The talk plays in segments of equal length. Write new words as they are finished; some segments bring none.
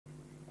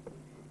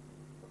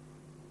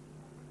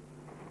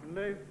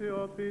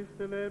Lectio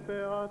Epistolae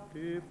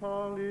Beati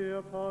Pauli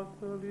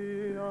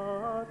Apostoli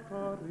ad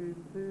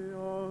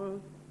Corinthios.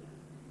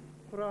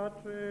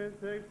 Fratres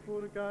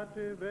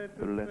expurgate vetus.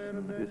 The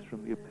lesson is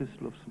from the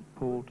Epistle of St.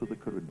 Paul to the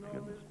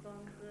Corinthians.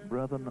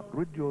 Brethren,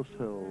 rid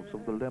yourselves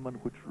of the leaven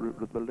which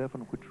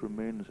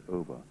remains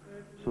over,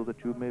 so that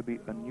you may be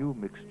a new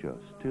mixture,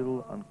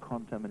 still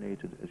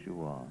uncontaminated as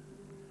you are.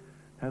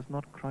 Has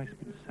not Christ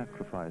been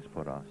sacrificed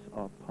for us,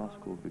 our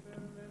paschal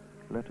victim?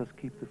 Let us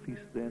keep the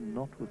feast then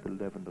not with the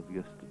leaven of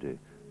yesterday,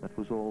 that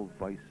was all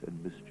vice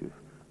and mischief,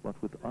 but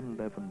with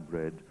unleavened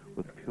bread,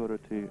 with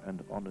purity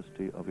and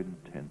honesty of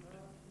intent.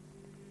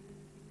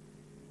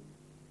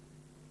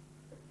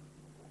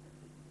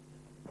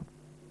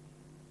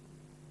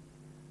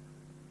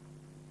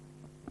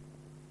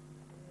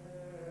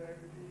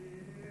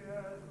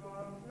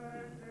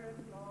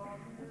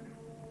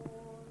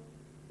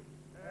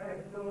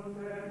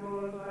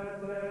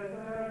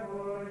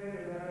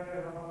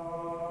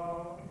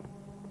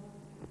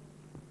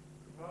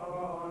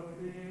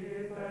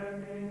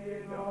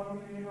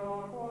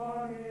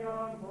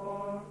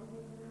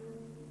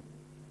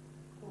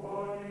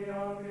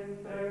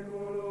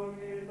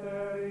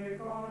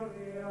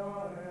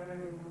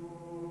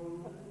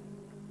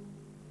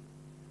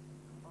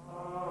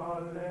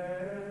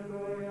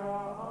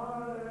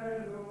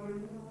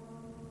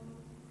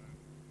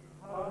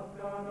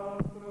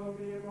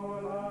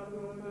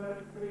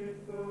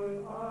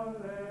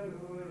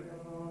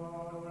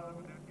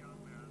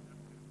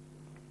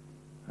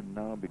 And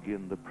now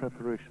begin the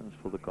preparations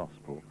for the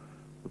gospel.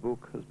 The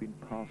book has been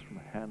passed from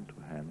hand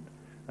to hand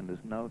and is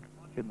now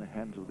in the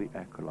hands of the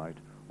acolyte,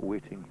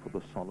 waiting for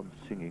the solemn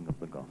singing of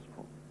the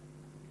gospel.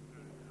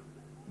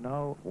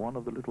 Now, one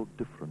of the little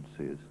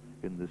differences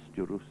in this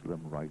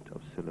Jerusalem rite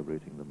of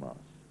celebrating the Mass.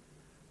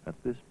 At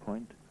this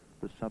point,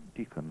 the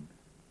subdeacon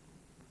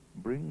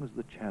brings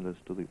the chalice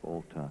to the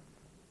altar,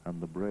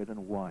 and the bread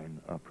and wine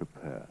are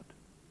prepared.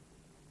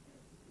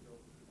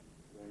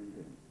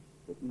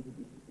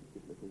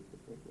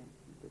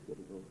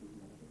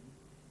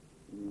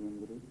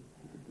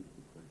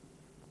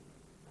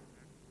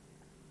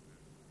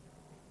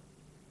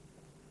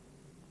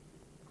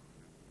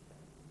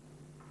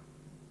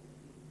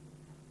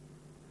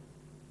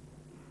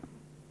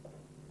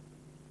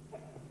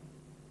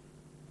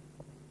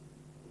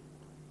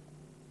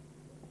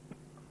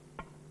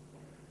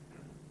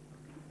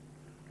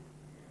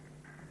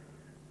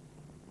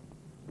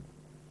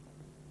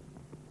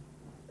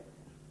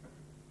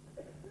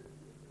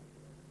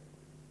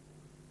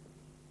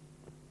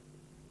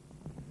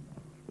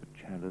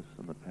 Chalice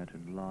and the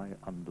paten lie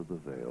under the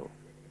veil.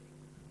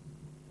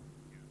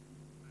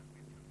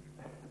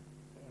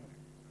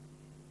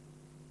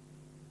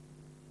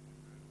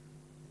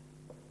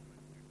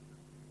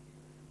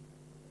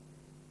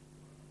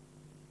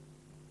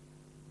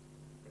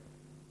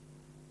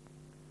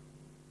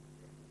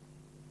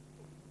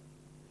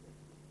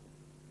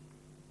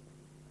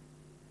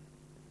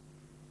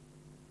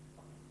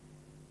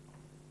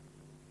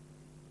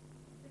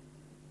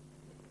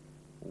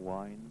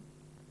 Wine,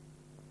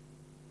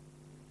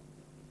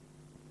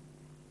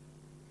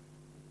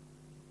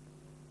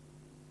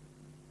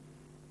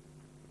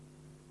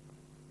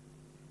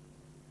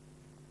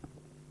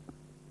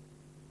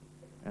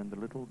 and a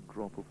little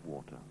drop of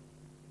water.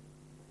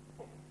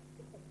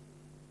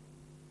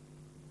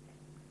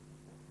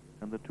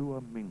 And the two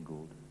are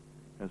mingled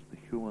as the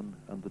human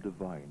and the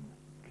divine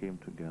came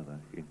together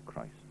in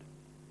Christ.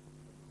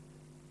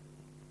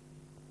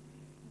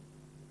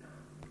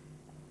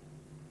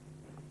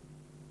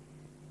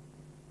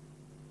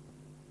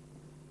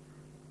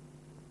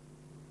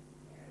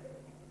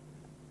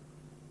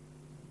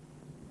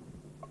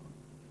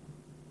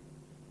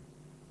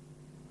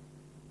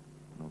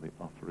 Now the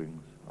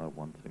offerings are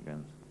once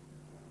again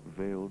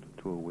veiled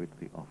to await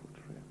the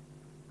offertory.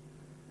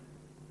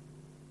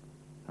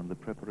 And the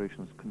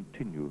preparations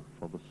continue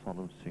for the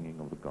solemn singing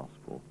of the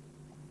gospel.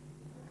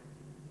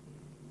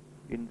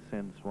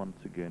 Incense once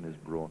again is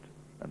brought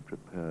and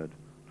prepared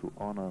to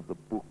honor the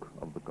book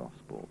of the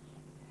Gospels.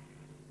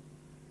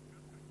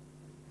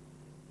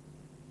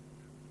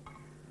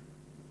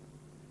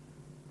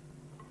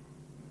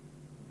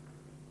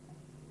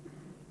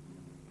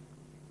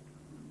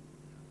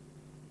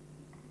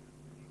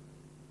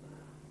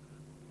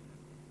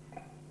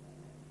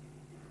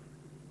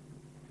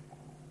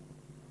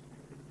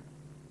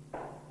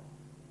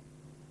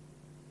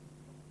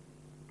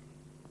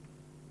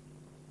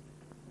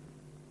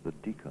 The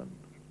deacon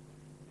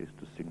is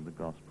to sing the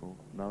gospel.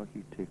 Now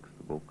he takes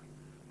the book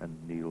and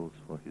kneels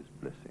for his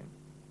blessing.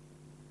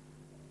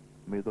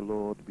 May the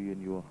Lord be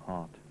in your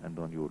heart and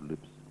on your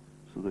lips,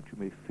 so that you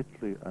may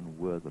fitly and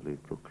worthily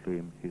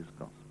proclaim his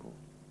gospel.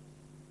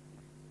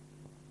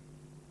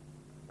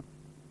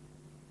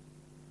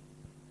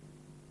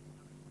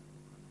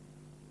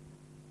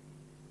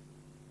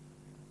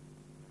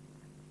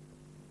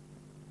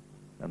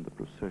 And the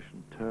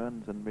procession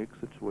turns and makes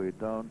its way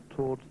down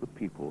towards the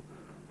people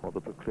for the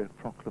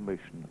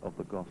proclamation of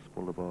the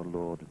gospel of our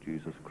Lord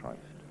Jesus Christ.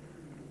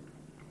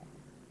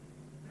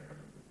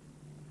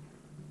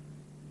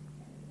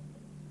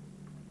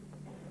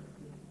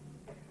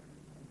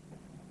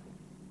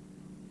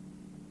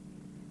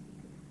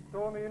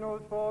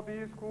 Dominus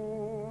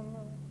vobiscum.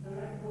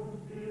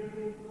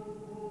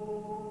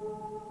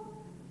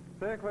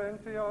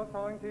 Sequentia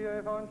Sancti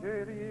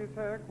Evangelii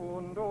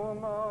secundum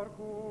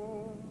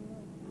Marcum.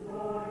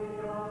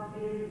 Gloria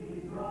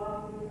tibi,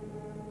 Dominus.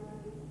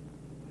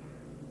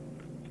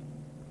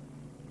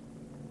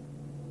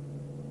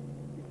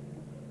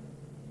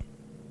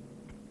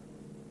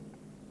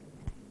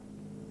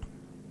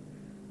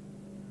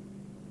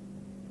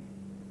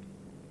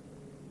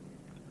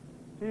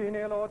 In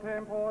illo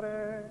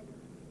tempore,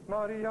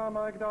 Maria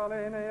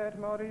Magdalene et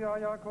Maria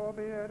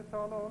Jacobi et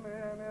Salome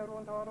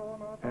emerunt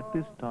aroma. At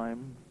this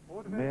time,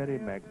 Mary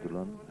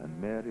Magdalene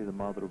and Mary, the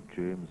mother of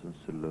James and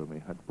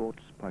Salome, had bought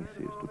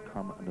spices to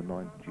come and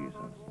anoint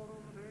Jesus.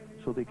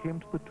 So they came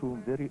to the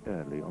tomb very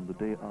early on the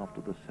day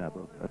after the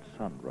Sabbath at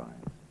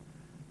sunrise.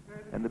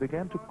 And they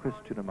began to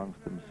question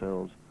amongst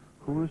themselves,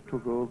 who is to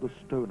roll the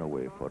stone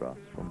away for us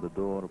from the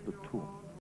door of the tomb?